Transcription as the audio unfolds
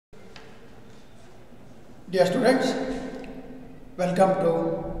Dear students, welcome to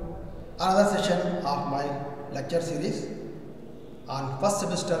another session of my lecture series on first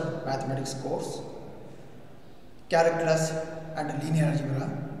semester mathematics course, calculus and linear algebra,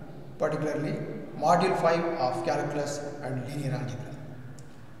 particularly module 5 of calculus and linear algebra,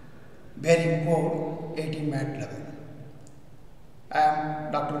 bearing code 18 mat level. I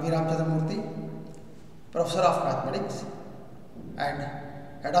am Dr. V. Ramchandramurthy, professor of mathematics and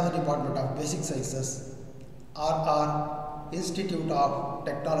head of the Department of Basic Sciences, RR Institute of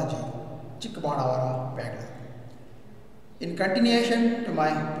Technology, Chikkamanavara, Bangalore. In continuation to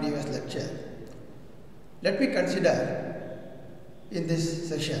my previous lecture, let me consider in this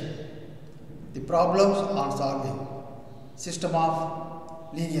session the problems on solving system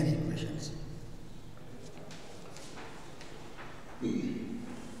of linear equations.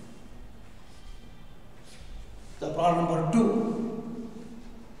 The problem number 2.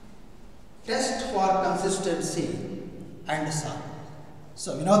 Test for consistency and solve.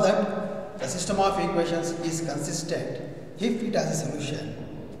 So we know that the system of equations is consistent if it has a solution.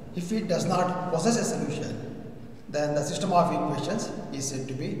 If it does not possess a solution, then the system of equations is said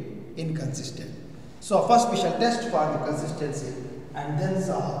to be inconsistent. So first we shall test for the consistency and then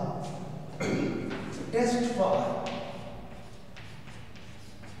solve. Test for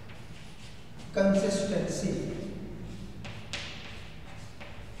consistency.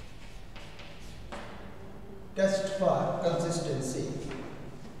 Test for consistency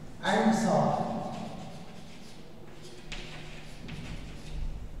and solve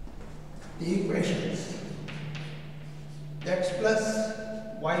the equations x plus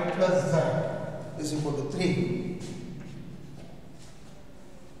y plus z is equal to 3,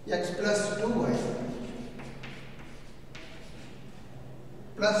 x plus 2y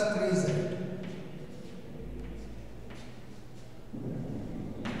plus 3z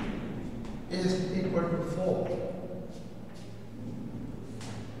is equal to 4.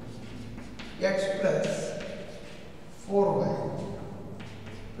 X plus 4y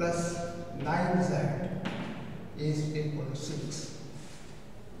plus 9z is equal to 6.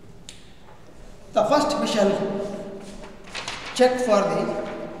 The first we shall check for the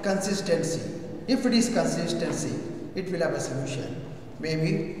consistency. If it is consistency, it will have a solution,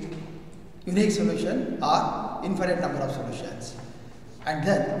 maybe unique solution or infinite number of solutions, and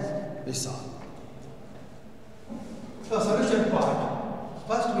then we solve. So solution part,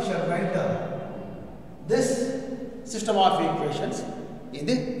 first we shall write down this system of equations in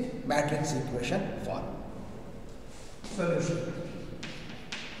the matrix equation form. Solution.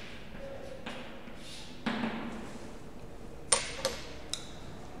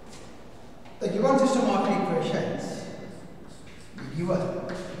 The given system of equations, the given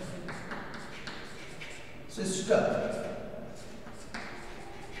system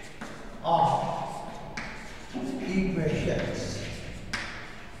of equations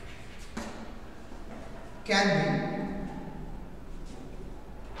can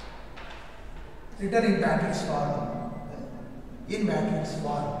be written in matrix form. In matrix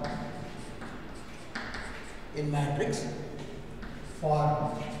form. In matrix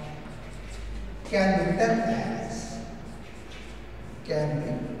form can be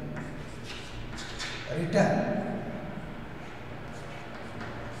written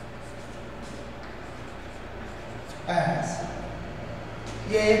as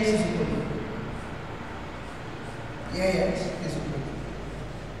AX is equal to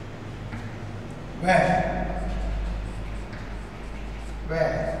where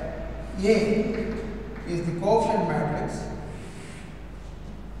A is the coefficient matrix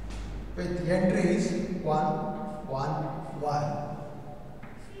with entries 1, 1, 1,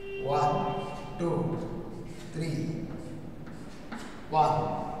 1, 2, 3, 1,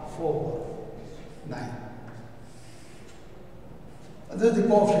 4, 9. This is the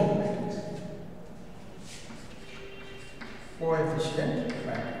coefficient matrix. Coefficient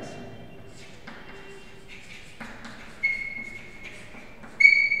matrix.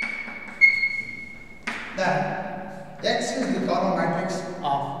 Then X is the column matrix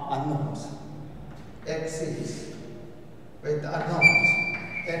of unknowns. X is with unknowns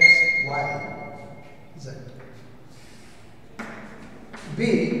X, Y, Z. B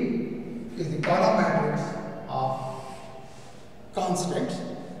is the column matrix of constants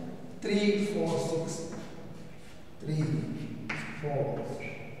 3, 4, 6. 3, 4,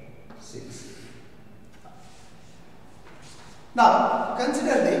 6. Now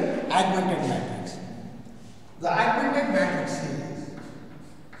consider the augmented matrix. The augmented matrix is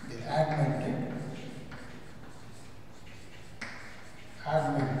the augmented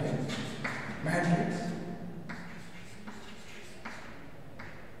matrix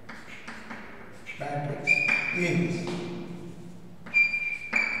matrix is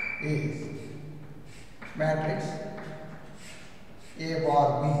matrix A bar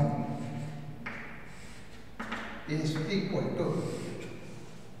B is equal to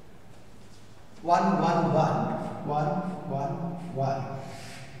 1 1 1 1 1 1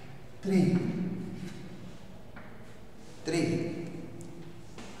 3 3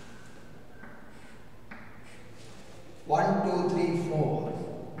 1 2 3 4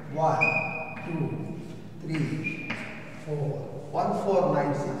 1 2 3 4 1 4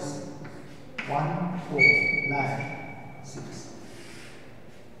 9 6 1 4 9 6.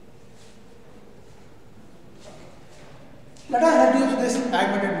 Let us reduce this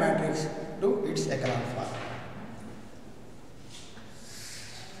augmented matrix to its echelon form.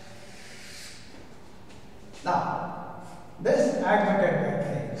 Now, this augmented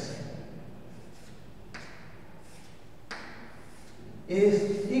matrix is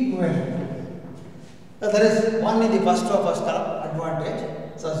equivalent to, there is 1 in the first row, first column advantage.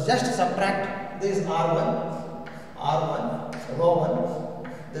 So just subtract this R1, row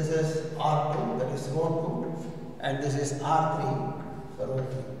 1, this is R2, that is row 2, and this is R3, row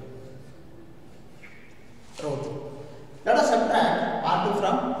 3. Let us subtract R2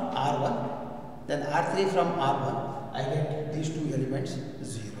 from R1, then R3 from R1, I get these two elements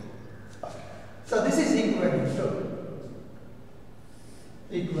 0. Okay. So this is equivalent to.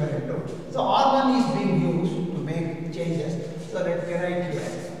 So R1 is being used to make changes. So let me write here.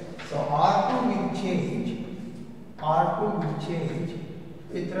 So R2 will change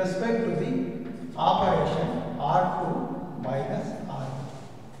with respect to the operation R2 minus R1.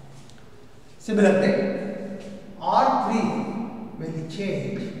 Similarly, R3 will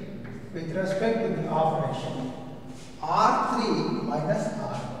change with respect to the operation R3 minus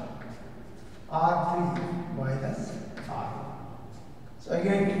R1. R3 minus R1. So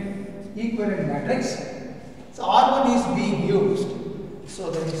again, equivalent matrix. So R1 is being used, so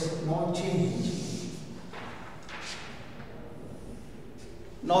there is no change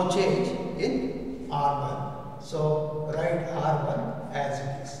in R1. So write R1 as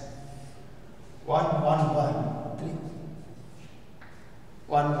it is. 1 1 1 3.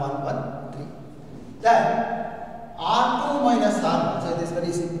 1 1 1 3. Then R2 minus R1. So it is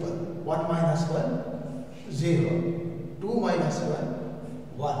very simple. 1 minus 1 0. 2 minus 1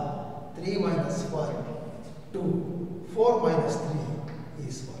 1. 3 minus 1 2. 4 minus 3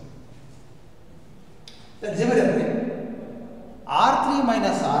 is 1. Then similarly, R3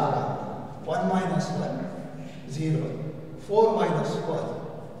 minus R1. 1 minus 1 0. 4 minus 1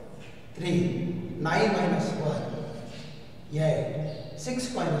 3. 9 minus 1 8.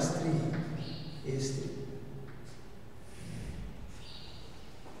 6 minus 3 is 3.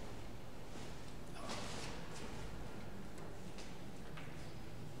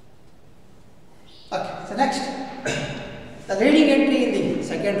 Okay, so next, the leading entry in the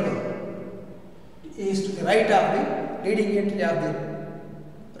second row is to the right of the leading entry of the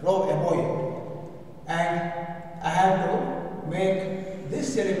row above it, and I have to make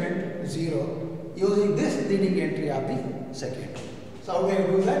this element 0 using this leading entry of the second. So how do I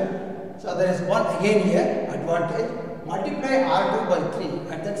do that? So there is one again here advantage. Multiply R2 by 3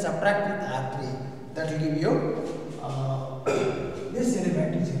 and then subtract with R3. That will give you this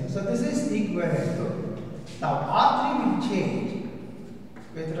element is 0. So this is equivalent to. Now R3 will change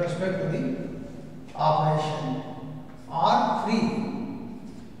with respect to the operation R3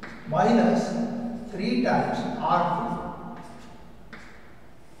 minus 3 times R2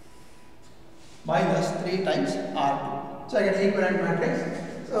 minus 3 times R2. So I get equivalent matrix.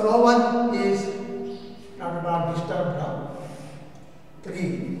 So row 1 is not at all disturbed now.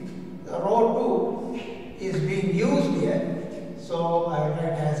 3. The row 2 is being used here. So I will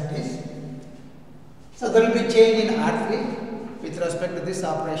write as it is. So there will be change in R3 with respect to this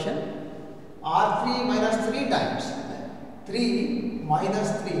operation. R3 minus 3 times 3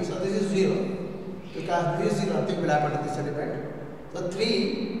 minus 3. So this is 0 because this is 0. Nothing will happen to this element. So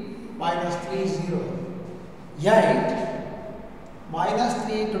 3 minus 3 is 0. 8 minus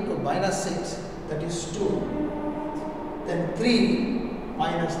 3 to 2 minus 6, that is 2. Then 3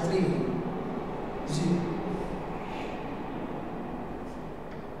 minus 3 0.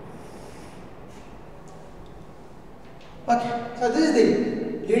 Okay, so this is the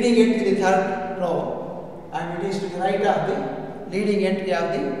leading entry, the third row, and it is to the right of the leading entry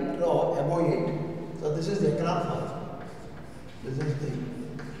of the row above it. So this is the echelon form. This is the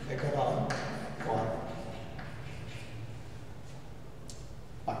echelon form.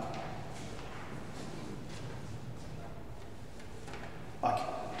 Okay. Okay.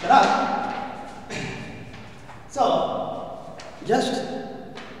 Now, so just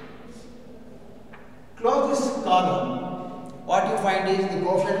close this column, what you find is the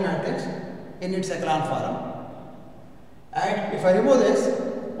coefficient matrix in its echelon form. And if I remove this,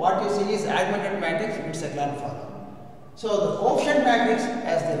 what you see is augmented matrix in its echelon form. So the coefficient matrix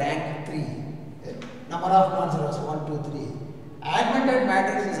has the rank 3. Number of non-zeros 1, 2, 3. Augmented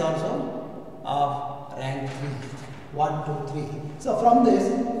matrix is also of rank 3. 1, 2, 3. So from this,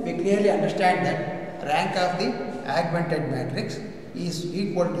 we clearly understand that rank of the augmented matrix is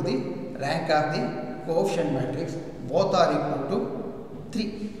equal to the rank of the coefficient matrix. Both are equal to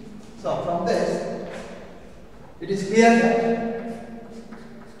 3. So from this, it is clear that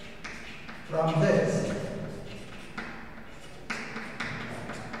from this,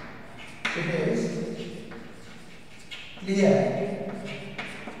 it is clear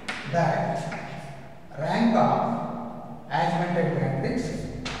that rank of augmented matrix,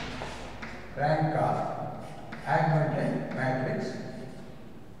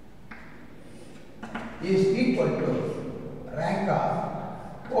 is equal to rank of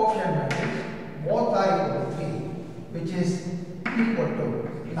coefficient matrix. Both are equal to 3, which is equal to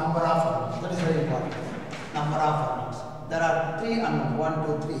number of unknowns. That is very important. Number of unknowns. There are 3 unknowns,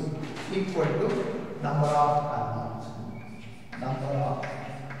 1, 2, 3, equal to number of unknowns. Number of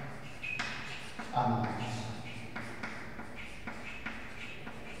unknowns.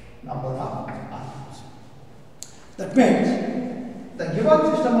 Number of unknowns. That means the given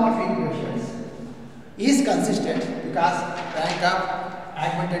system of equations is consistent because rank of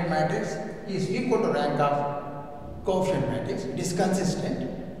augmented matrix is equal to rank of coefficient matrix. It is consistent.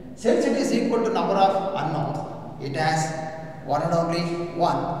 Since it is equal to number of unknowns, it has one and only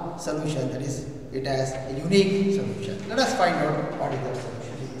one solution, that is, it has a unique solution. Let us find out what that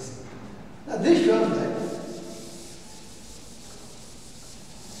solution is. Now this shows that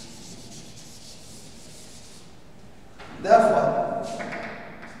therefore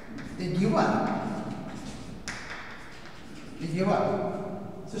the given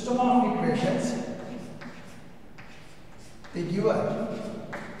system of equations, the given system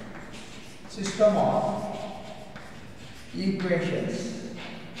of equations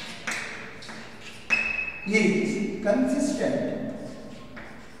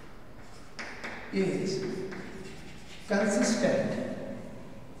is consistent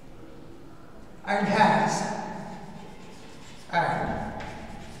and has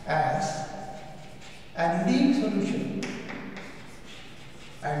a unique solution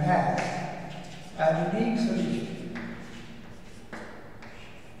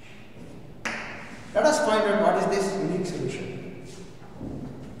Let us find out what is this unique solution.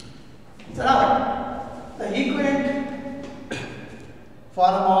 So now the equivalent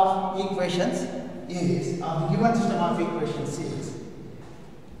form of equations is, of the given system of equations is,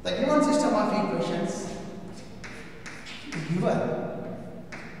 the given system of equations, the given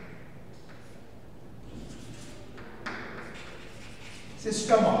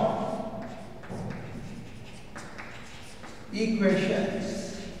system of equations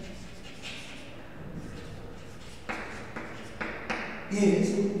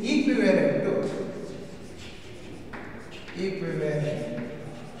is equivalent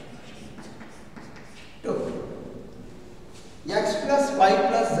to x plus y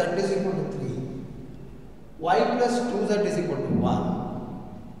plus z is equal to 3, y plus 2z is equal to 1,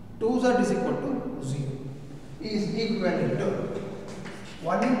 2z is equal to 0 is equivalent to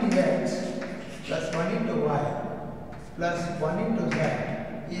 1 into x plus 1 into y plus 1 into z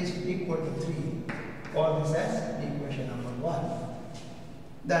is equal to 3. Call this as equation number 1.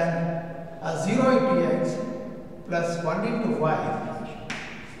 Then 0 into x plus 1 into y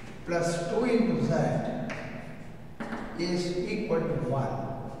plus 2 into z is equal to 1.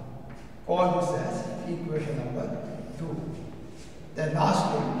 Call this as equation number 2. Then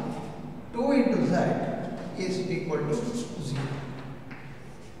lastly, 2 into z is equal to 0.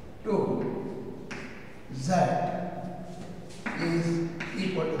 2 z is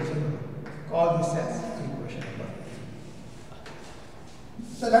equal to 0. Call this as equation number 1.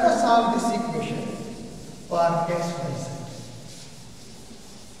 So let us solve this equation for x, y, z.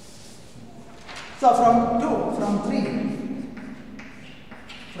 So from 3,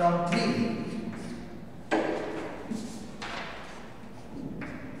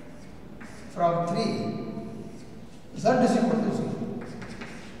 z is equal to 0.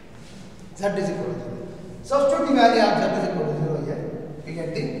 Z is equal to 0. Substituting value of z is equal to 0 here, we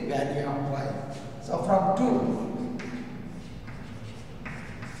get the value of y. So from 2,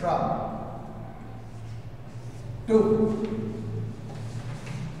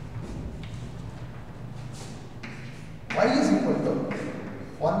 y is equal to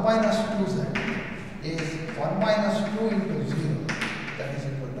 1 minus 2z is 1 minus 2 into 0, that is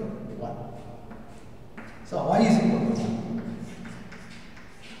equal to 1. So y is equal to 1.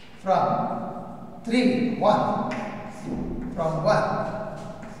 From 3, 1. From 1,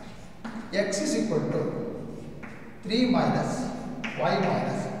 x is equal to 3 minus y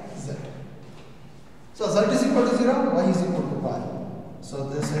minus z. So z is equal to 0, y is equal to 1. So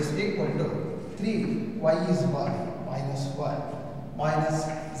this is equal to 3, y is 1 minus 1 minus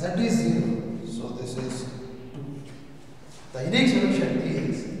z is 0. So this is 2. The unique solution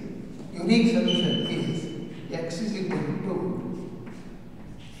is x is equal to 2,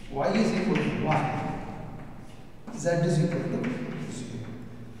 y is equal to 1, z is equal to 0.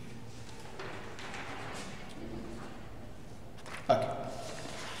 Okay.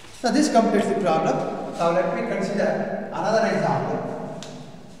 So this completes the problem. Now let me consider another example.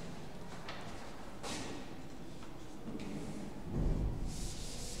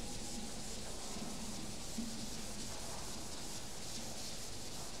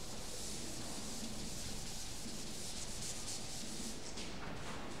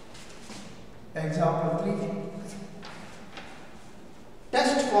 Example 3.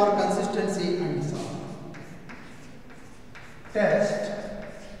 Test for consistency and solve. Test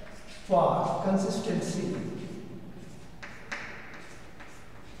for consistency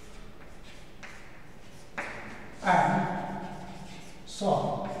and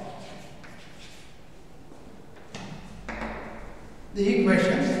solve. The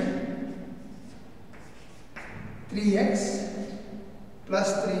equations 3x plus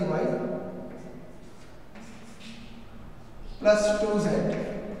 3y plus 2z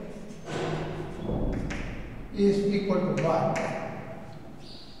is equal to 1.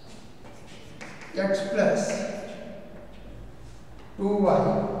 X plus 2y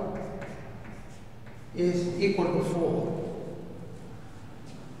is equal to 4.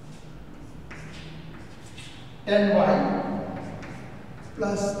 10y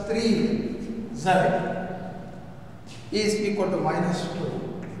plus 3z is equal to minus 2.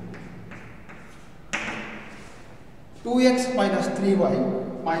 2x minus 3y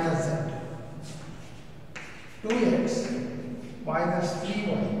minus z. 2x minus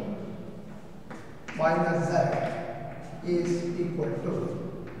 3y minus z is equal to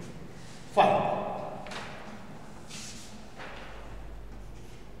 5.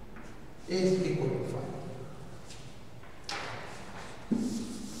 Is equal to 5.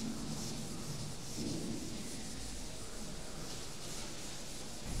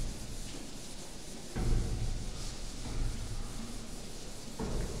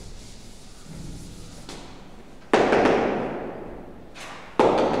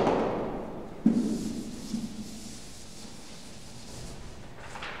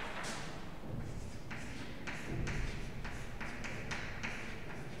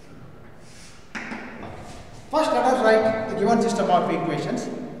 First, let us write the given system of equations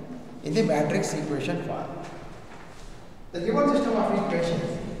in the matrix equation form. The given system of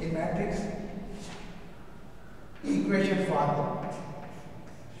equations in matrix equation form,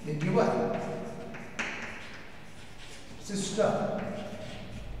 the given system of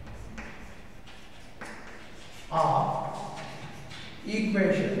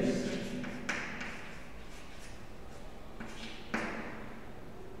equations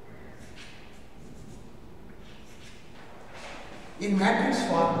in matrix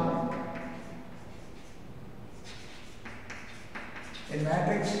form, in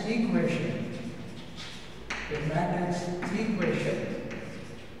matrix equation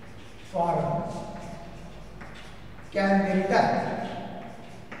form can be written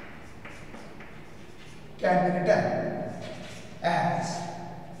as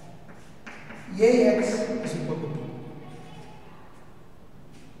ax is equal to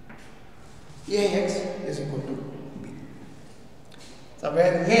 2. Ax is equal to b. So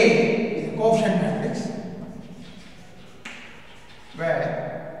where A is a coefficient matrix,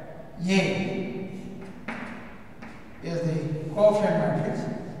 where A is the coefficient matrix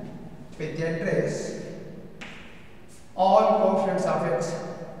with entries all coefficients of x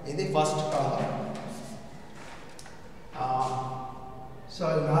in the first column. So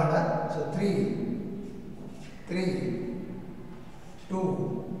in order, so 3,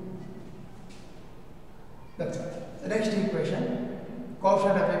 2, that's it. The next equation,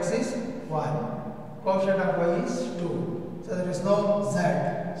 coefficient of x is 1, coefficient of y is 2. So there is no z,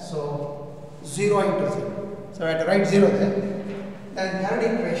 so 0 into 0. So I have to write 0 there. Then third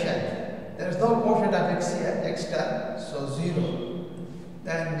equation, there is no coefficient of x here, x term, so 0.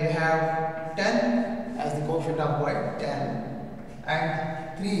 Then we have 10 as the coefficient of y, 10,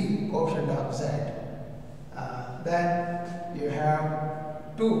 and 3 coefficient of z. Then you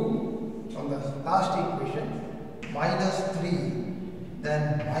have 2 from the last equation, minus 3,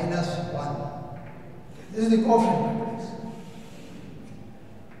 then minus 1. This is the coefficient matrix.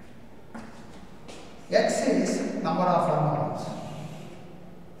 X is number of unknowns.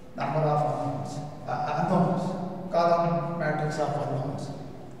 Unknowns. Column matrix of unknowns.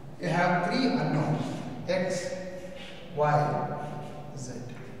 You have three unknowns: X, Y, Z.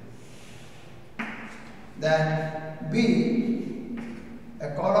 Then B,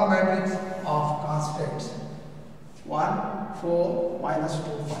 a column matrix of constants: 1, 4, minus 2,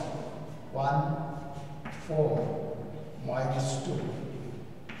 5. 1, 4, minus 2,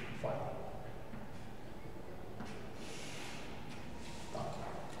 5.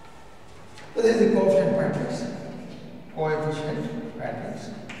 So this is the coefficient matrix. Coefficient matrix.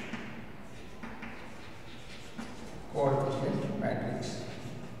 Coefficient matrix.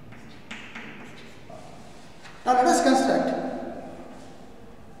 Now let us construct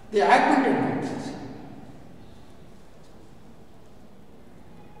the augmented matrix.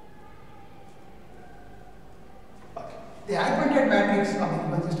 The augmented matrix of the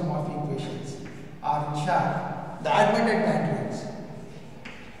given system of equations are in short the augmented matrix.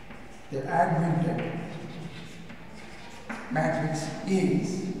 The augmented matrix is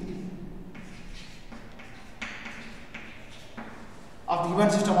of the given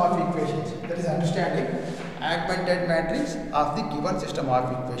system of equations. That is understanding. Augmented matrix of the given system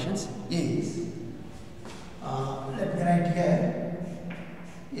of equations is, let me write here,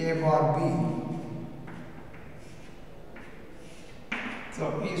 A bar B.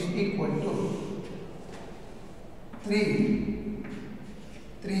 So is equal to 3,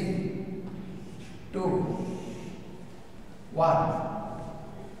 2, 1,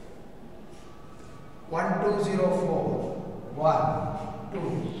 1, 2, 0, 4, 1,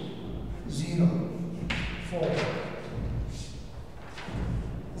 2, 0, 4,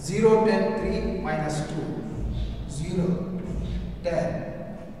 0, 10, 3, minus 2, 0,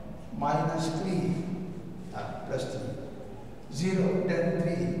 10, minus 3, plus 3, 0, 10, 3,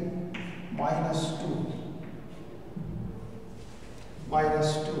 minus 2,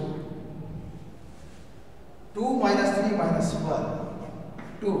 minus 2, 2 minus 3 minus 1,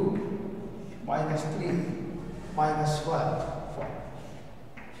 2 minus 3 minus 1, 4.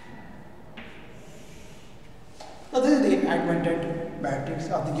 So this is the augmented matrix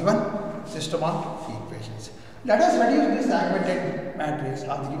of the given system of equations. Let us reduce this augmented matrix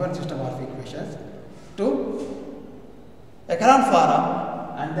of the given system of equations to echelon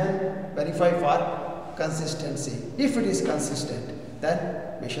form and then verify for consistency. If it is consistent,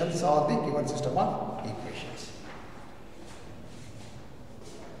 then we shall solve the given system of equations.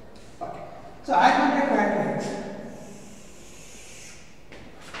 Okay. So augmented matrix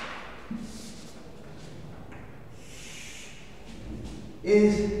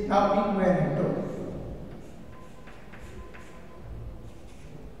is now equivalent to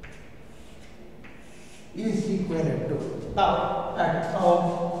now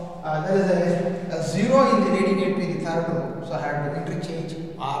there is a 0 in the leading entry in the third row, so I have to interchange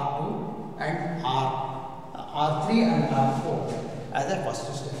R2 and R3 and R4 as a first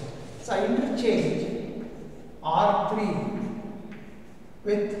step. So I interchange R3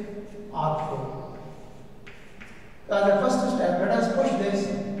 with R4. So as a first step, let us push this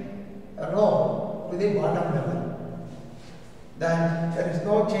row to the bottom level. Then there is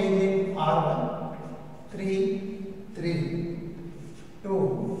no change in R1. 3, 3, 2,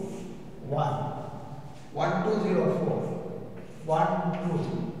 1, 1, 2, 0, 4, 1,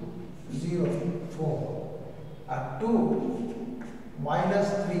 2, 0, 4, 2, minus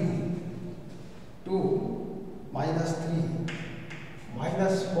 3, 2, minus 3,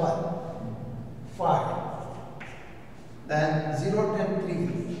 minus 1, 5, then 0, 10,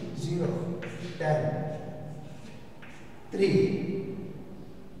 3, 0, 10, 3,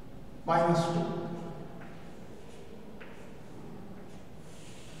 minus 2.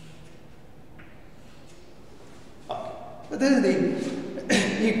 So this is the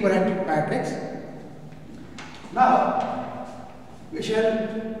equivalent matrix. Now we shall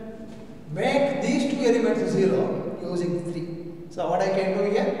make these two elements 0 using 3. So what I can do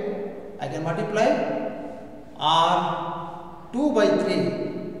here? I can multiply R2 by 3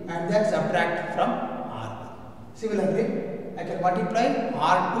 and then subtract from R1. Similarly, I can multiply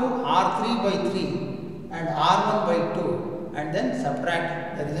R2, R3 by 3 and R1 by 2 and then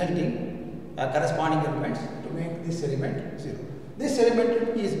subtract the resulting corresponding elements to make this element 0. This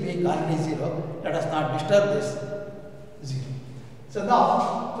element is being already 0. Let us not disturb this 0. So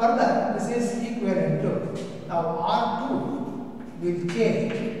now further this is equivalent to, now R2 will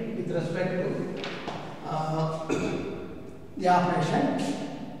change with respect to the operation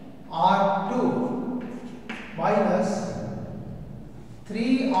R2 minus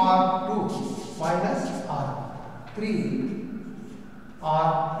 3R2 minus 3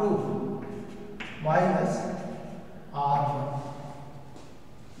 R2 minus R1.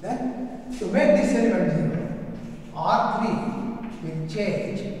 Then to make this element 0, R3 will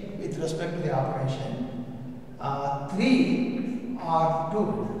change with respect to the operation 3 R2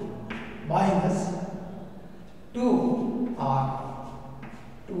 minus 2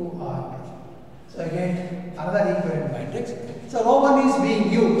 R1. So again another equivalent matrix. So row 1 is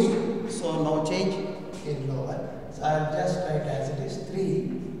being used, so no change in row 1. So I will just write as it is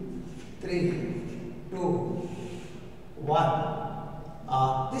 3, 2,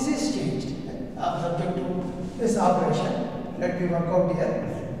 1. This is changed subject to this operation. Let me work out here.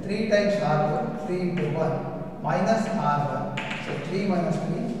 3 times R1, 3 into 1 minus R1. So 3 minus 3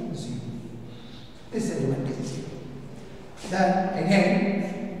 is 0. This element is 0. Then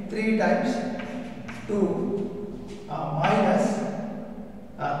again 3 times 2 minus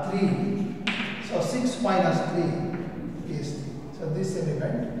 3. So 6 minus 3 is 3. So this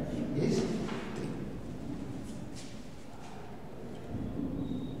element is 3.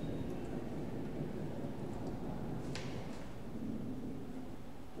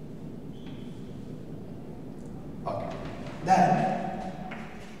 Okay. Then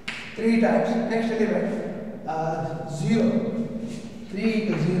 3 times next element 0. 3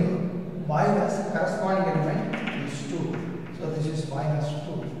 into 0 minus corresponding element is 2. So this is minus 2.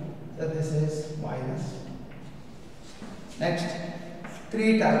 So this is minus. Next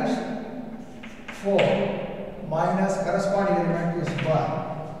 3 times 4 minus corresponding element is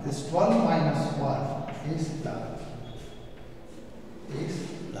 1. This 12 minus 1 is 11.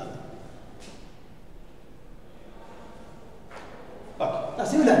 Okay. Now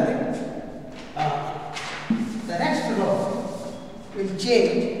similarly, the next row will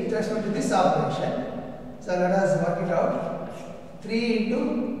change with respect to this operation. So let us work it out. 3 into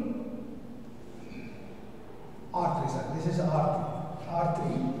R3, sir. This is R3.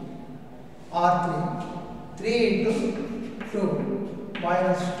 3 into 2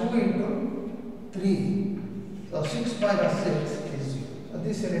 minus 2 into 3. So 6 minus 6 is 0. So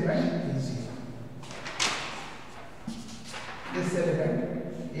this element is 0. This element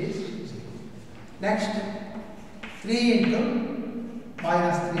is 0. Next, 3 into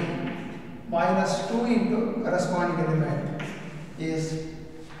minus 3 minus 2 into corresponding element is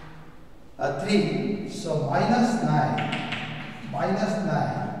 3. So minus 9 minus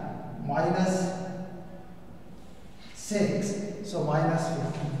 6. So minus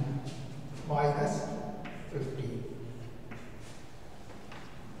 15.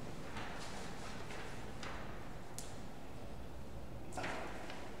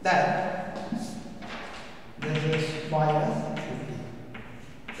 Then this is minus 15.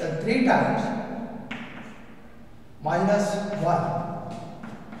 Then 3 times minus 1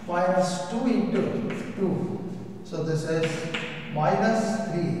 minus 2 into 2. So this is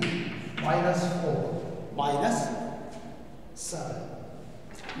minus 3 minus 4 minus 7.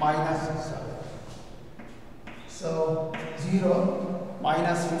 So 0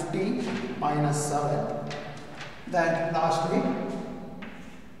 minus 15 minus 7. Then lastly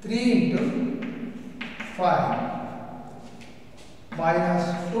 3 into 5 minus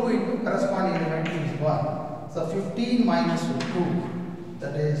 2 into corresponding element is 1. So 15 minus 2,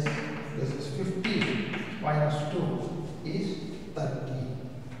 that is, this is 15 minus 2 is 30.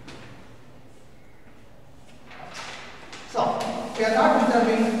 So we are not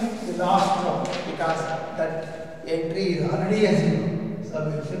disturbing the last row because that entry is already a 0. So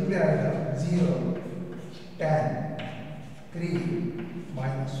we will simply write down 0, 10, 3,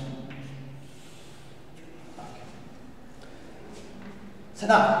 minus 2. Okay. So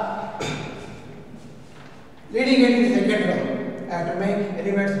now, leading into the second row, I have to make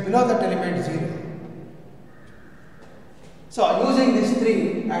elements below that element 0. So using this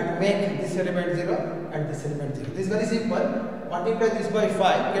 3, I have to make this element 0 and this element 0. This is very simple. Multiply this by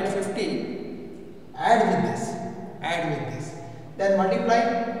 5, get 15. Add with this. Then multiply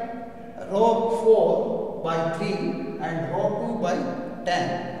row 4 by 3 and row 2 by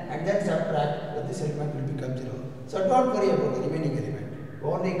 10, and then subtract. This element will become 0. So don't worry about the remaining element.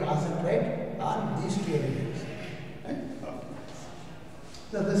 Only concentrate on these 2 elements. Okay.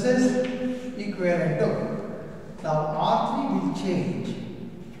 So this is equivalent to. Now R3 will change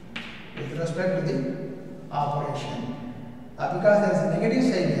with respect to the operation. Because there is a negative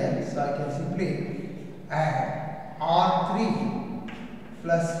sign here, so I can simply add R3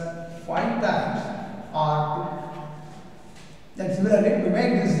 plus 5 times R2. Then similarly, to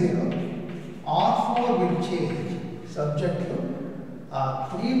make this 0, R4 will change subject to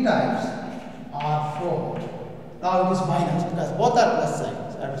 3 times R4. Now it is minus because both are plus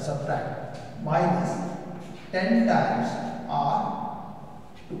signs. I have to subtract minus 10 times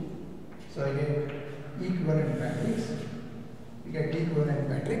R2. So I get equivalent matrix. We get equivalent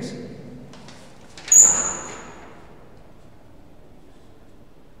matrix.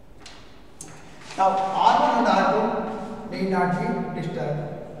 Now R1 and R2 need not be disturbed.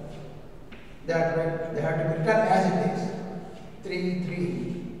 That way they have to be written as it is. 3,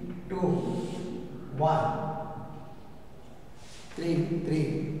 3, 2, 1. 3,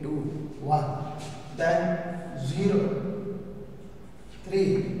 3, 2, 1. Then 0,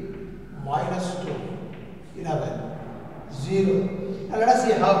 3, minus 2, 11, 0. Now let us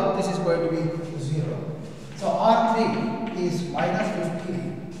see how this is going to be 0. So R3 is minus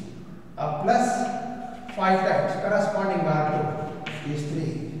 15 plus 5 times corresponding R2 is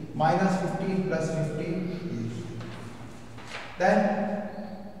 3. Minus 15 plus 15 is 3. Then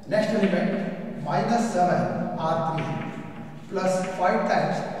next element minus 7 R3 plus 5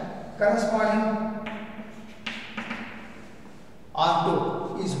 times corresponding R2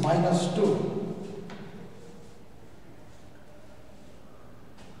 is minus 2.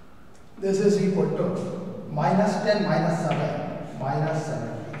 This is equal to minus 10 minus 7 minus 17.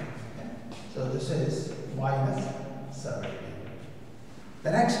 So this is minus 17.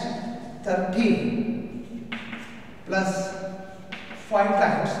 The next 13 plus 5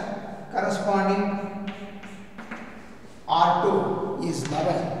 times corresponding R2 is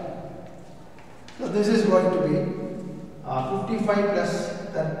 11. So this is going to be 55 plus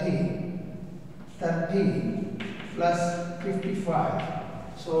 13, 13 plus 55,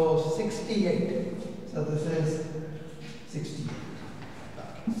 so 68. So this is 68.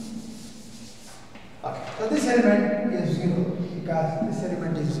 Okay. So this element is 0 because this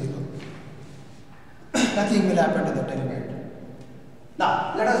element is 0. Nothing will happen to that element.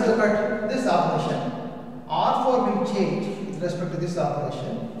 Now let us look at this operation. R4 will change with respect to this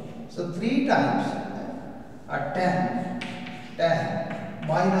operation. So 3 times 10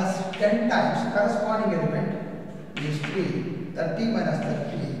 minus 10 times corresponding element is 3. 30 minus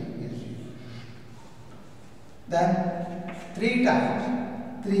 30 is 0. Then 3 times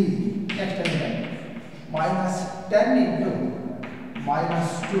 3 next element minus 10 into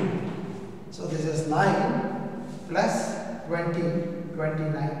minus 2. So this is 9 plus 20,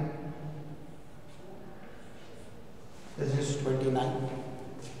 29. This is 29.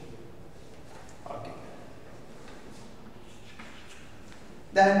 Okay.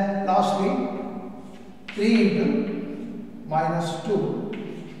 Then lastly 3 into minus 2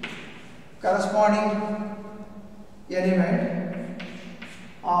 corresponding element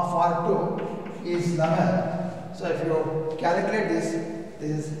of R2 is 11. So if you calculate this,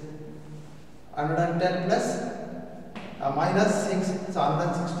 this is 110 plus minus 6, so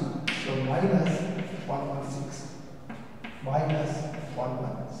 160. So minus 116. Minus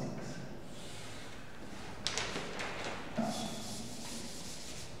 116.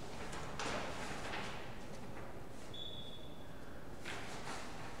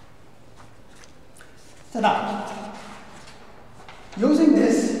 So now, using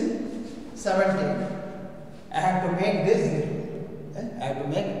this 17, I have to make this 0. I have to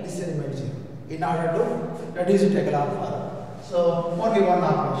make this element 0 in order to reduce integral alpha. So only one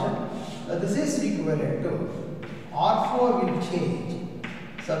operation. This is equivalent to R4 will change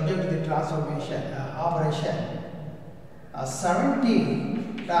subject to the transformation operation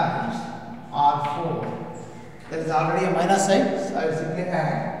 17 times R4. There is already a minus sign, so I will simply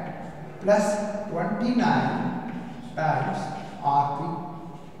add plus 29 times R3.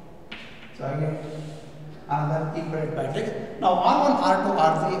 So I get another equivalent matrix. Now R1, R2,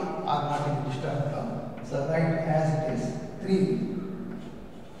 R3 are not in disturbed now. So write as it is 3,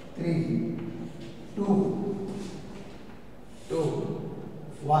 3, 2, 2,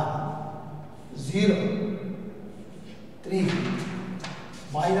 1, 0, 3,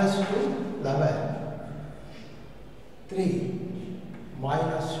 minus 2, 11, 3,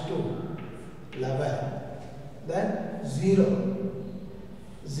 minus 2, 11, then 0,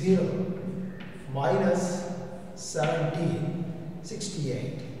 0, minus 17,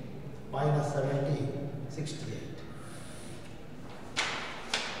 68, minus 17, 68.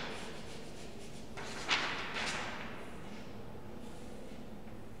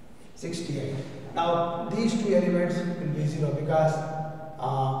 Now these two elements will be 0 because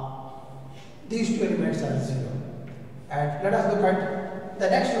these two elements are 0. And let us look at the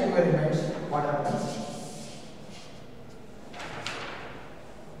next two elements. What happens?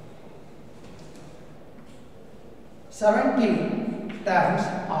 (17) times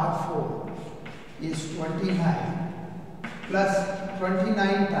R4 is 29 plus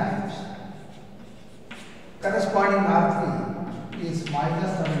 29 times corresponding R3 is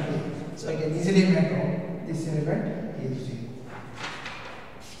minus 17. So I can easily make out this element is 0.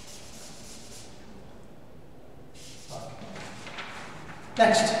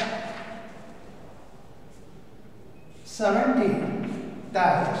 Next, 17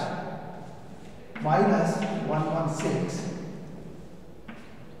 times minus 116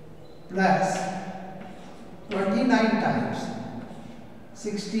 plus 29 times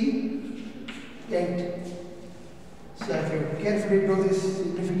 68. So if you carefully do this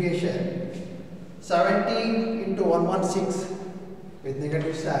simplification, 17 into 116 with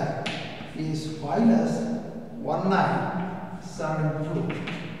negative sign is minus 1972,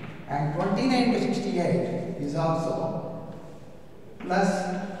 and 29 to 68 is also plus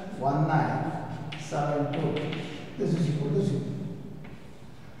 1972. This is equal to 0.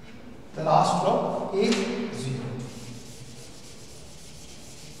 The last row is 0.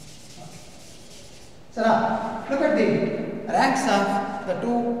 So now look at the ranks of the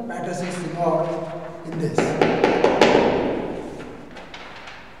two matrices involved in this.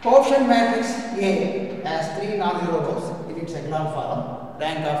 Coefficient matrix A has 3 non-zero rows in its echelon form.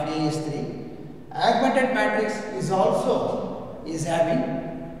 Rank of A is 3. Augmented matrix is having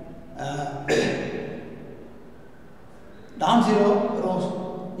non-zero rows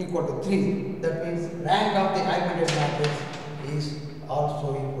equal to 3. That means rank of the augmented matrix is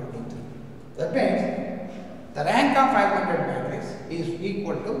also equal to 3. That means the rank of augmented matrix is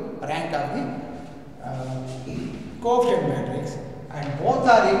equal to rank of the coefficient matrix, and both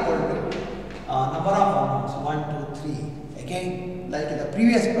are equal to number of unknowns 1, 2, 3. Again, like in the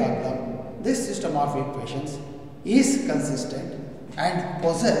previous problem, this system of equations is consistent and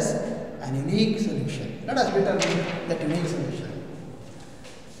possess an unique solution. Let us determine that unique solution.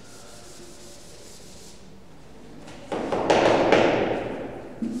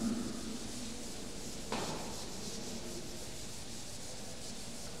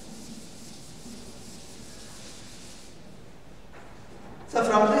 So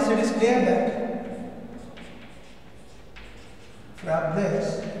from this it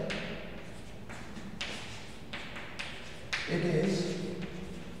is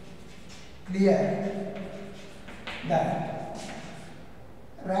clear that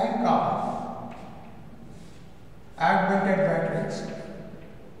rank of augmented matrix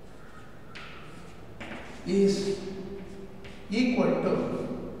is equal to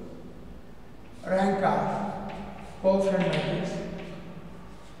rank of coefficient matrix.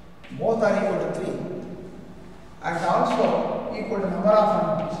 Both are equal to 3 and also equal to number of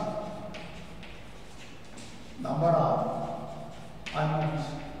unknowns.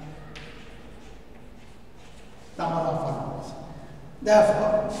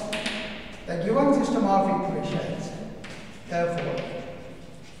 Therefore, the given system of equations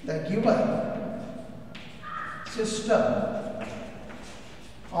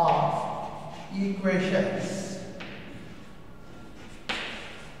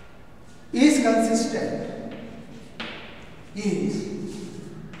is consistent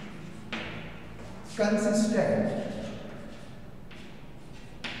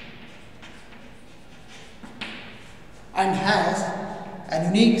and has a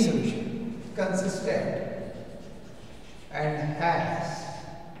unique solution. Consistent and has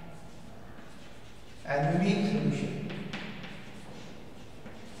a unique solution.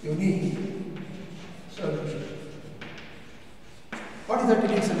 What is the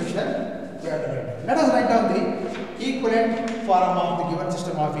unique solution? We have to write down. Let us write down the equivalent form of the given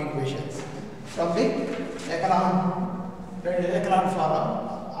system of equations from the echelon form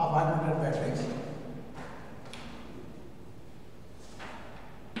of augmented matrix.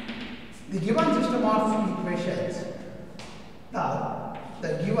 The given system of equations. Now, the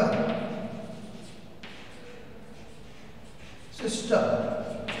given system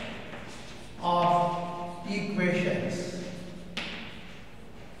of equations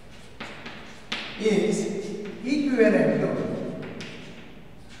is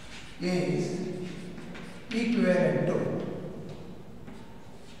equivalent to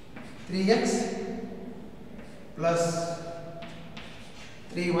 3x plus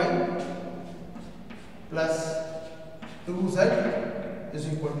 3y plus 2z is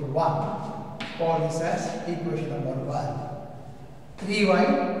equal to 1. Call this as equation number 1. 3y,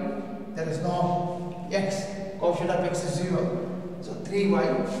 there is no x, coefficient of x is 0. So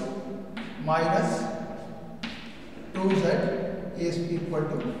 3y minus 2z is equal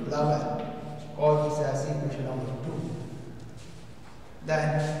to 11. Call this as equation number 2.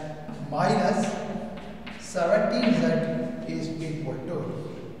 Then minus 17z is equal to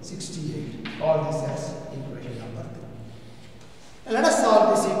 68. Call this as equation number 3. Let us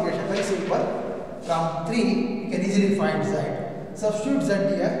solve this equation. Very simple. From 3 you can easily find z. Substitute z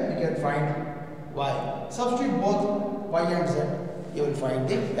here, we can find y. Substitute both y and z, you will find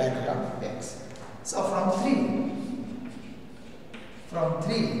the value of x. So from 3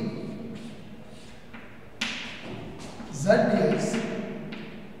 z is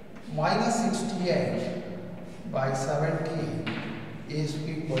minus 68 by 17 is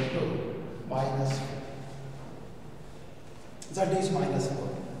equal to minus 4. Z is minus 4.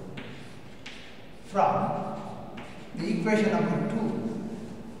 From the equation number 2,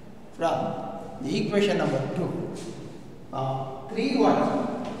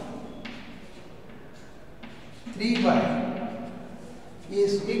 3y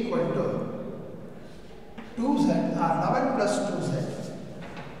is equal to 2z or 11 plus 2z.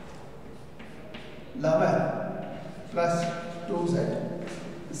 11 plus 2z.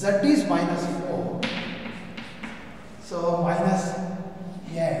 Z is minus 4. So minus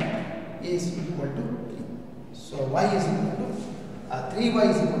 8 is equal to 3. So y is equal to 3y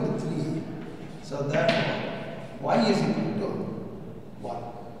is equal to 3. So therefore y is equal to 1.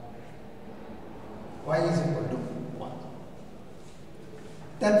 Y is equal to 1.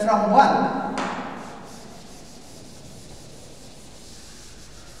 Then from 1,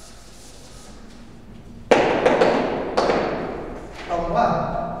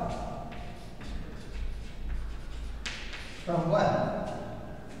 from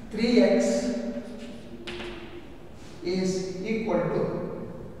 3x is equal to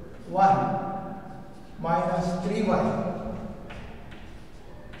 1 minus 3y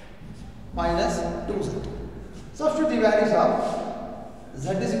minus 2z. Substitute the values of z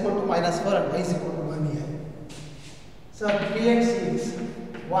is equal to minus 4 and y is equal to 1 here. So 3x is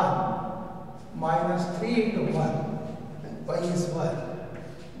 1 minus 3 into 1 and y is 1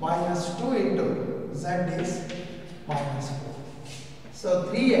 minus 2 into z is minus 4. So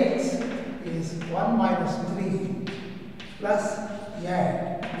 3x is 1 minus 3 plus 8,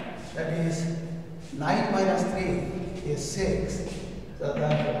 that is 9 minus 3 is 6. So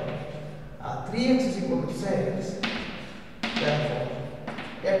therefore 3x is equal to 6. Therefore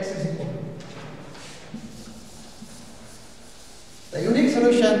x is equal to. The unique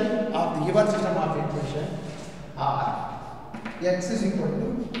solution of the given system of equation are x is equal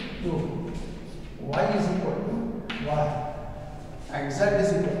to 2, y is equal to 1 and z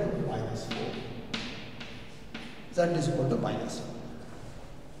is equal to minus 4. Z is equal to minus 4.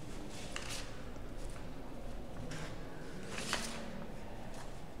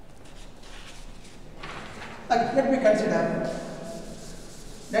 Let me consider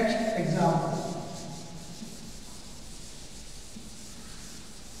next example.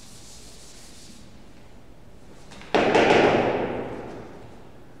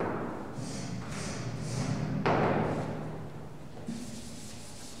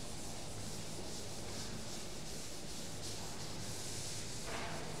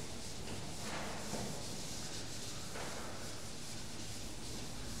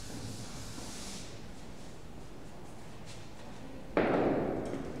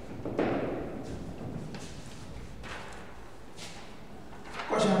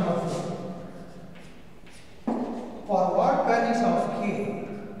 Question number 4. For what values of k?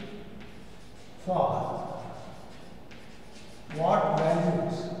 For what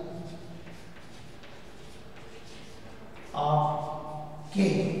values of k?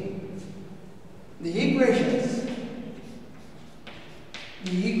 The equations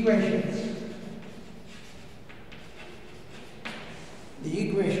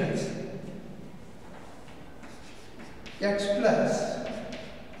x plus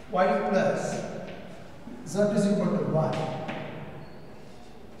y plus z is equal to 1,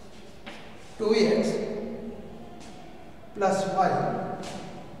 2x plus y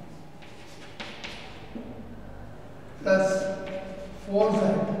plus 4z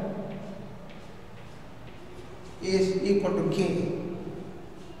is equal to k.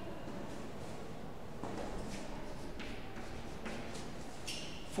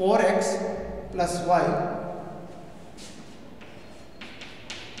 Four x plus y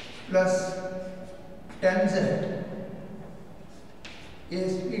plus 10z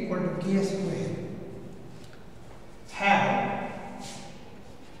is equal to k square.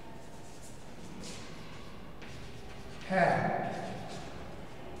 Have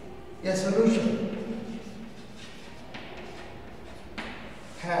a solution.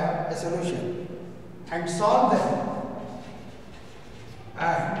 Have a solution and solve them.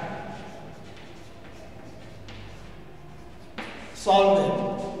 And solve them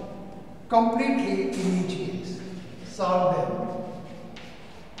completely in each case. Solve them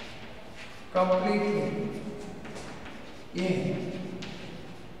completely in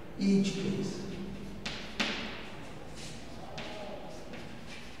each case.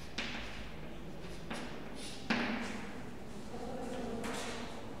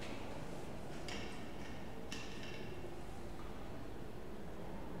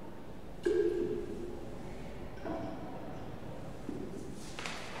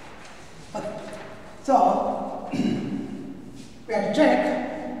 Okay. So we have to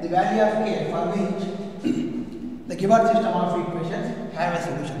check the value of k for which the given system of equations have a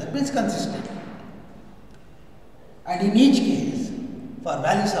solution, that means consistent. And in each case, for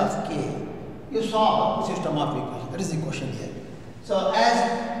values of k, you solve the system of equations. That is the question here. So as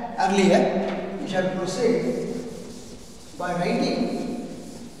earlier, we shall proceed by writing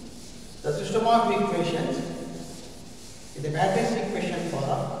the system of equations in the matrix equation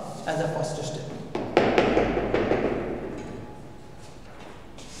form as a first step.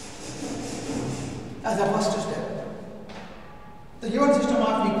 As a first step, the given system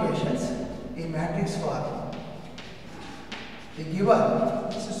of equations in matrix form, the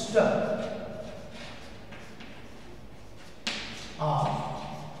given system of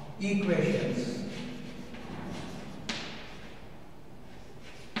equations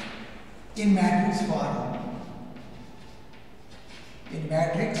in matrix form, in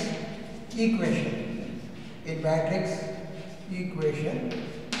matrix equation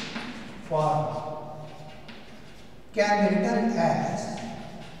form can be written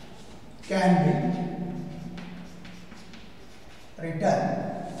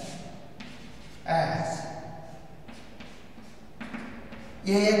as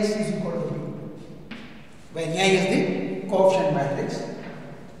Ax is equal to B, where A is the coefficient matrix,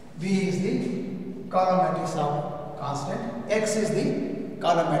 B is the column matrix of constant, X is the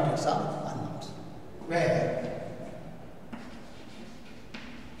column matrix of unknowns, where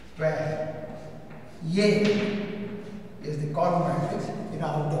A is the column matrix, in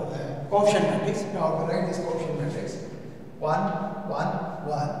order to coefficient matrix, in order to write this coefficient matrix, 1, 1,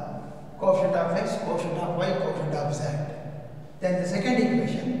 1, coefficient of x, coefficient of y, coefficient of z. Then the second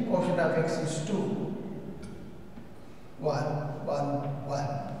equation, coefficient of x is 2, 1, 1, 1,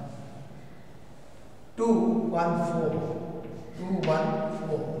 2, 1, 4, 2, 1,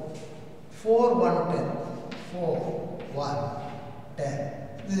 4, 4, 1, 10, 4, 1, 10.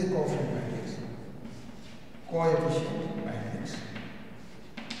 This is the coefficient matrix, coefficient matrix.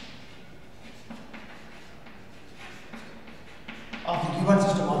 Of the given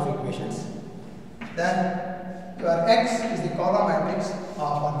system of equations. Then your x is the column matrix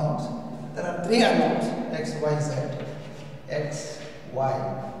of unknowns. There are three unknowns, x, y, z, x,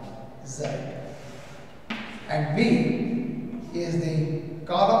 y, z. And B is the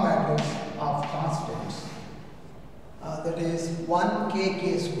column matrix of constants. That is 1 k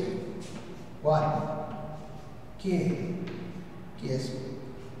k square. 1 k k square.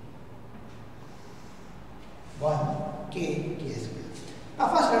 1 k k square. Now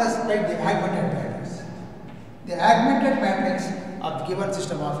first let us write the augmented matrix. The augmented matrix of the given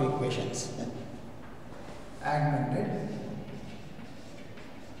system of equations. Augmented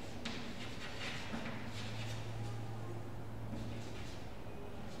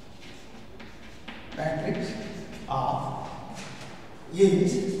matrix of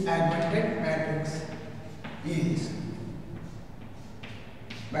augmented matrix is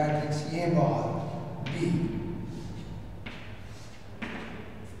matrix A bar B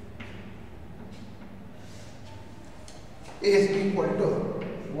is equal to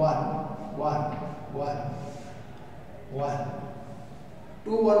 1, 1, 1, 1,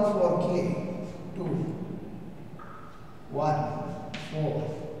 2, 1, 4 k, 2, 1,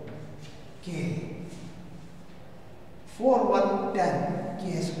 4 k, 4, 1, 10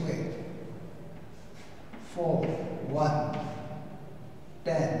 k square, 4, 1,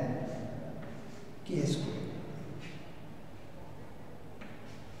 10 k square.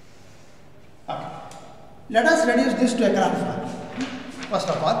 Okay. Let us reduce this to echelon form. First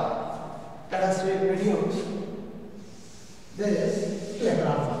of all, let us reduce this to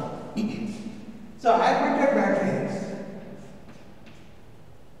echelon form. So, augmented matrix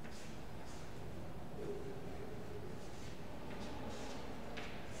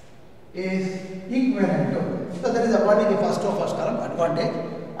is equivalent to, so there is a 1 in the first row, first column, advantage.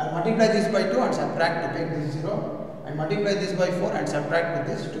 I will multiply this by 2 and subtract to make this 0, and multiply this by 4 and subtract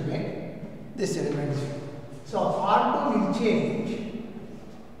with this to make this element 0. So R2 will change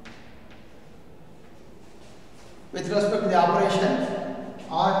with respect to the operation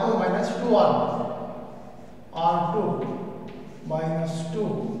R2 minus 2R1. R2 minus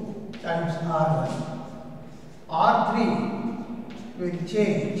 2 times R1. R3 will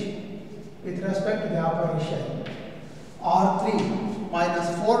change with respect to the operation R3 minus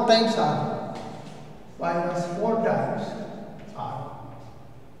 4 times R1 minus 4 times R1.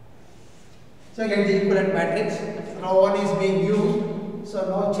 So get the equivalent matrix. Row 1 is being used, so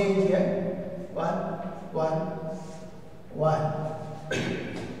no change here. 1, 1, 1.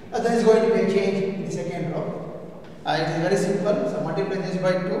 There is going to be a change in the second row. It is very simple. So multiply this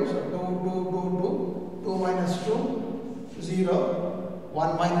by 2. So 2, 2 minus 2, 0.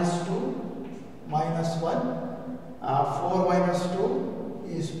 1 minus 2, minus 1. 4 minus 2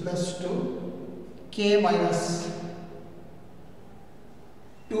 is plus 2. K minus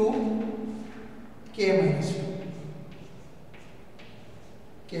 2. K minus 2.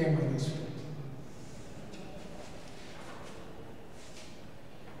 K minus 2.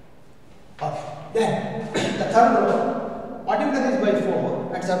 Okay. Then the third row, multiply this by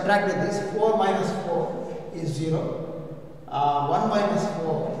 4 and subtract with this. 4 minus 4 is 0. 1 minus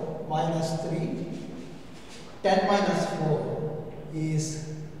 4 minus 3. 10 minus 4 is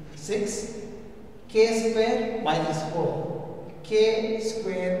 6. K square minus 4. K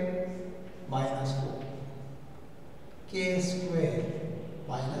square minus 4. K square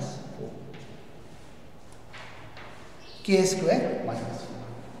minus 4. K square minus 4.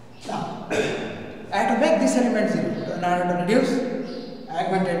 Now, I have to make this element 0 in order to reduce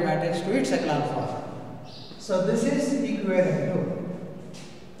augmented matrix to its echelon form. So this is equivalent to,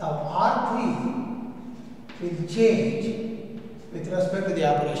 now R3 will change with respect to the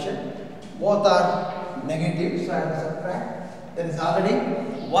operation. Both are negative, so I have to subtract. There is already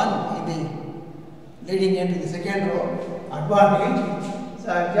 1 in the leading into the second row advantage, so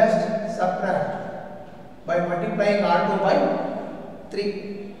I will just subtract by multiplying R2 by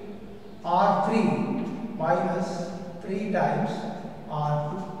 3. R3 minus 3 times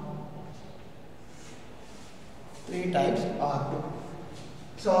R2. 3 times R2.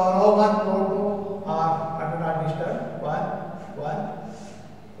 So row 1, row 2 are under not disturbed. 1,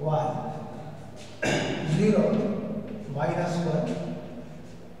 1, 0, minus 1,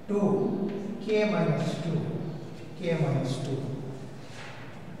 2, K minus 2, K minus 2.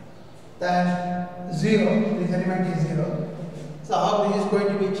 Then 0, this element is 0. So how this is going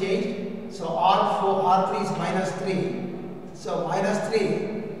to be changed? So R3 is minus 3. So minus 3,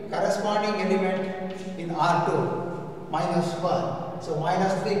 corresponding element in R2, minus 1. So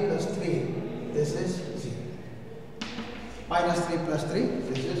minus 3 plus 3, this is 0. Minus 3 plus 3,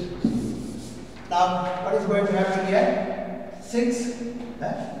 this is 0. Now what is going to happen here? 6,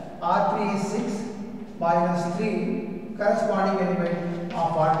 R3 is 6, minus 3, corresponding element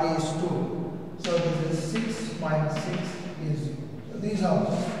of R3 is 2. So this is 6 minus 6 is 0. So these are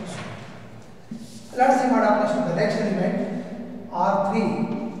also. Let's see what happens to the next element. R3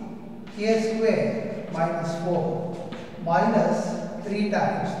 K square minus 4 minus 3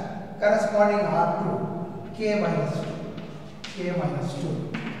 times corresponding R2 K minus 2. K minus 2.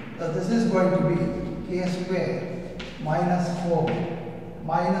 So this is going to be K square minus 4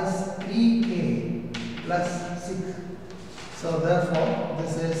 minus 3K plus 6. So therefore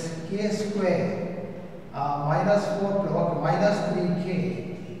this is K square minus 4 minus 3K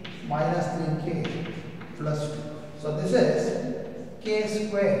minus 3K plus 2. So this is K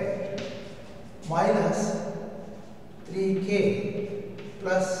square minus 3K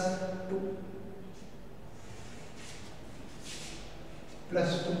plus 2 plus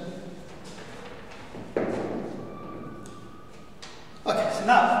 2. Okay, so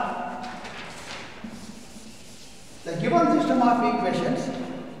now the given system of equations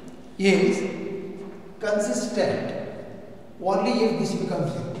is consistent only if this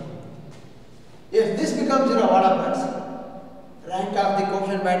becomes 0. If this becomes 0, what happens? Rank of the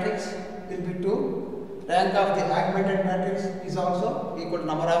quotient matrix will be 2. Rank of the augmented matrix is also equal to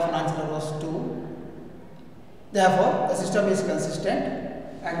number of non-zero rows 2. Therefore, the system is consistent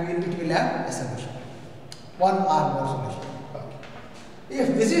and it will have a solution. One or more solution. Okay.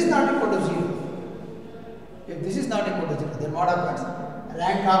 If this is not equal to 0, then what happens?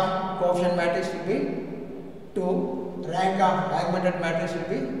 Rank of quotient matrix will be 2. Rank of augmented matrix will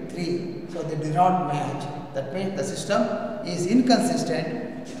be 3. So they do not match. That means the system is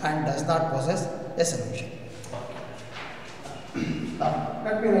inconsistent and does not possess a solution. Now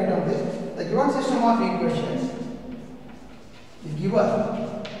let me write down this. The given system of equations, the given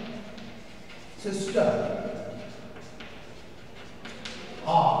system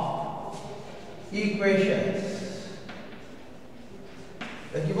of equations,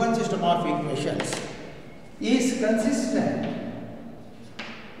 the given system of equations is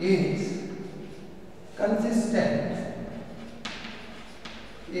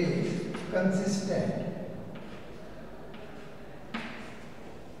consistent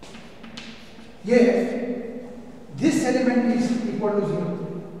if this element is equal to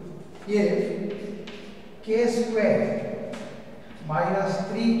 0, if k square minus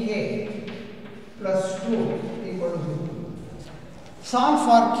 3k plus 2 equal to 0. Solve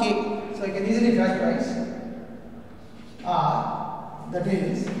for k, so you can easily factorize that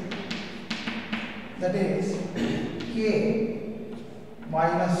is k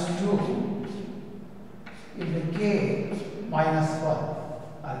minus 2 into k minus 1,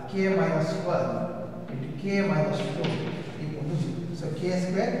 or k minus 1 into k minus 2 equal to 0. So k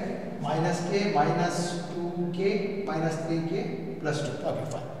square minus k minus 2k minus 3k plus 2. Okay,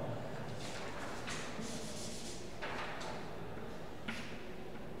 fine.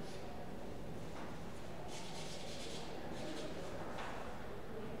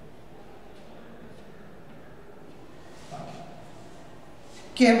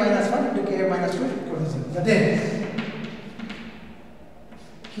 K minus 1 into k minus 2 equal to 0. That is,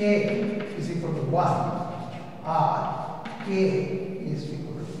 k is equal to 1 or k is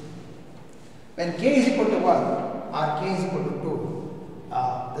equal to 2. When k is equal to 1 or k is equal to 2,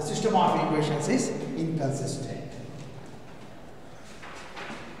 the system of equations is inconsistent.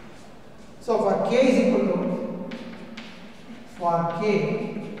 So for k is equal to 1 or k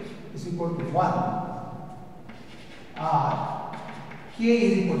is equal to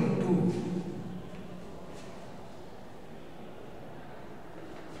 2,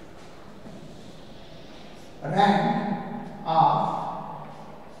 rank of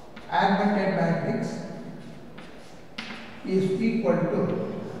augmented matrix is equal to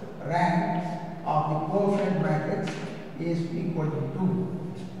rank of the quotient matrix is equal to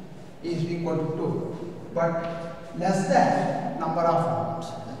 2, but less than number of rows,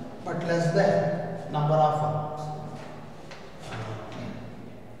 less than number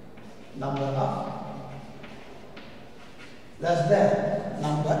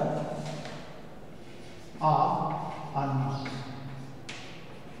of unknowns.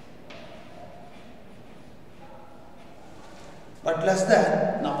 But less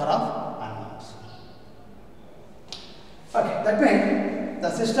than number of unknowns. Okay, that means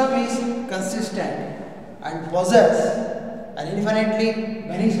the system is consistent and possess an infinitely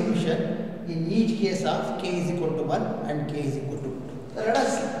many solutions in each case of k is equal to 1 and k is equal to 2. So let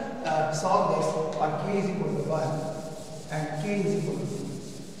us solve this for k is equal to 1 and k is equal to 2.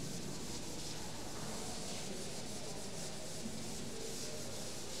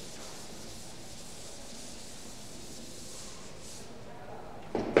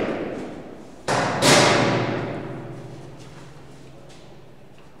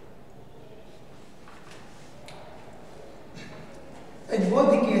 In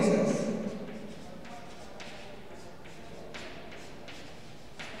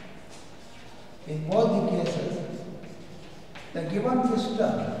both the cases, the given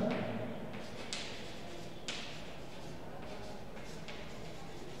system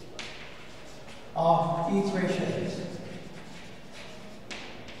of equations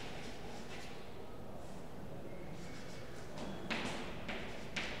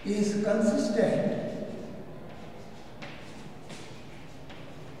is consistent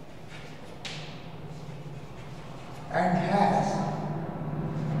and has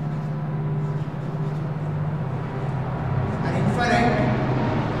an infinite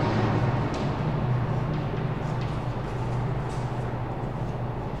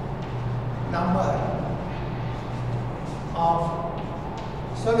number of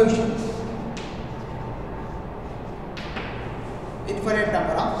solutions. Infinite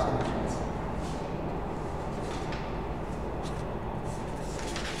number of solutions.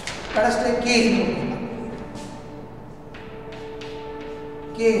 Let us take k is equal to 1.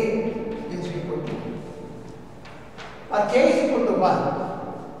 K is equal to, or k is equal to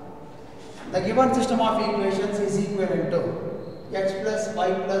 1, the given system of equations is equivalent to x plus y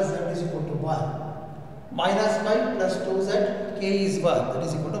plus z is equal to 1, minus y plus 2z, k is 1, that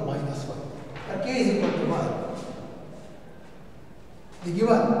is equal to minus 1. Or k is equal to 1. The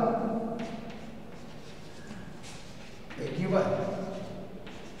given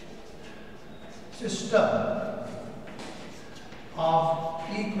system of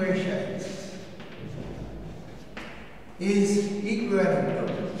equations is equivalent to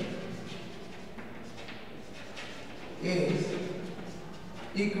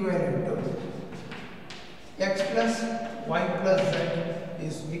x plus y plus z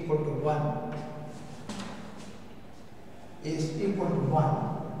is equal to 1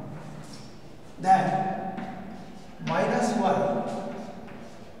 then minus y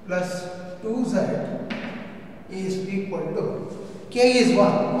plus 2z is equal to k is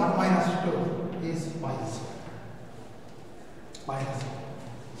 1 minus 2 is minus 1.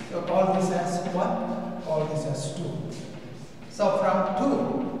 So call this as 1, call this as 2. So from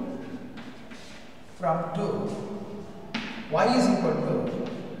 2 y is equal to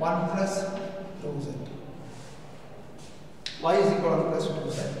 1 plus 2z. Y is equal to 1 plus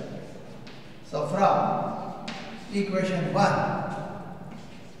 2z. So from equation 1,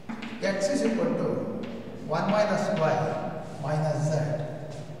 x is equal to 1 minus y minus z.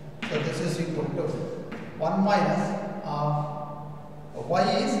 So this is equal to 1 minus y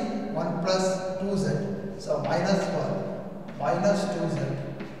is 1 plus 2z. So minus 1 minus 2z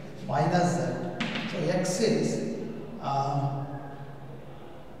minus z. So x is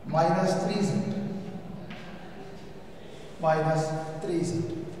minus 3z minus 3z.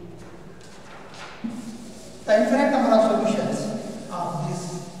 The infinite number of solutions of this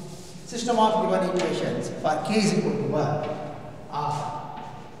system of given equations for k is equal to 1 are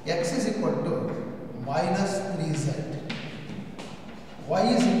x is equal to minus 3z, y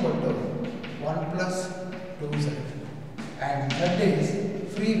is equal to 1 plus 2z, and z is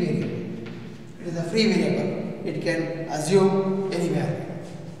free variable. It is a free variable. It can assume any value.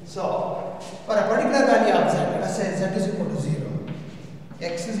 So, for a particular value of z, let us say z is equal to 0,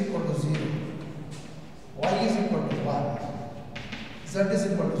 x is equal to 0, y is equal to 1, z is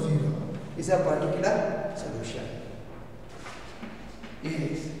equal to 0, is a particular solution.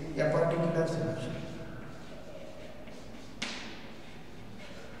 Is a particular solution.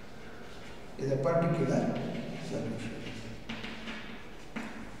 Is a particular solution.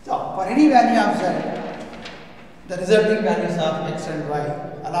 So, for any value of z, the resulting values of x and y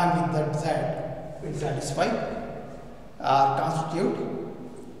along with that z will satisfy or constitute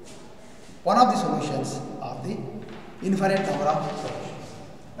one of the solutions of the infinite number of solutions.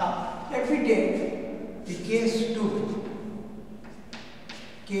 Now, let me take the case 2.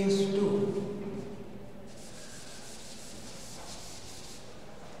 Case 2.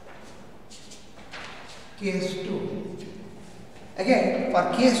 Case 2. Again, for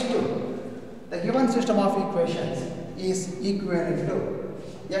case 2, the given system of equations is equivalent to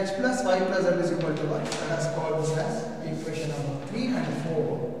x plus y plus z is equal to 1. Let us call this as equation number 3 and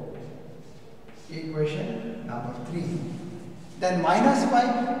 4. Equation number 3. Then minus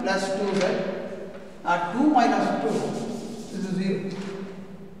 5 plus 2z are 2 minus 2. This is 0.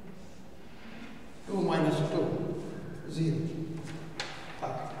 2 minus 2, 0.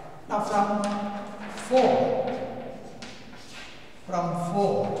 Okay. Now from 4,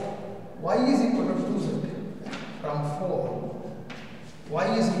 y is equal to 2z. From 4, y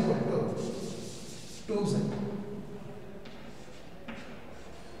is equal to 2z.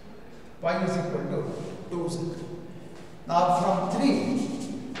 Y is equal to 2z. Now from 3,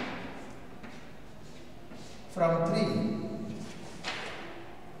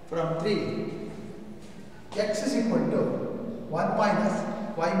 x is equal to 1 minus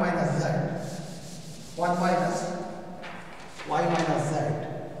y minus z. 1 minus y minus z.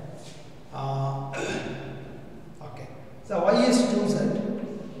 Okay. So y is 2z.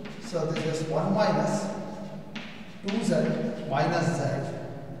 So this is 1 minus 2z minus z.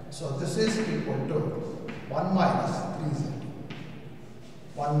 So this is equal to 1 minus 3z.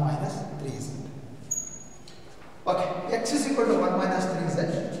 1 minus 3z. Okay. X is equal to 1 minus 3z.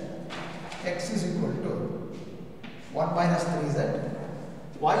 X is equal to 1 minus 3z.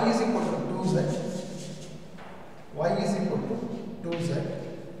 Y is equal to 2z. Y is equal to 2z.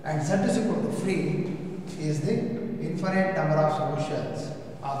 And z is equal to free is the infinite number of solutions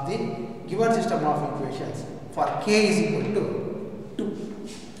of the given system of equations for k is equal to 2.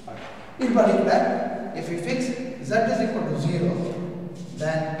 In particular, if we fix z is equal to 0,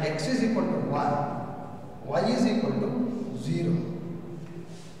 then x is equal to 1, y is equal to 0,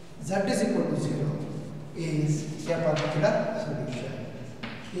 z is equal to 0 is a particular solution.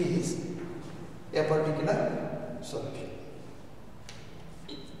 Is a particular solution.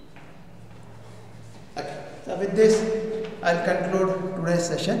 Okay. So with this, I will conclude today's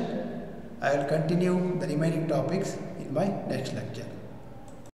session. I will continue the remaining topics in my next lecture.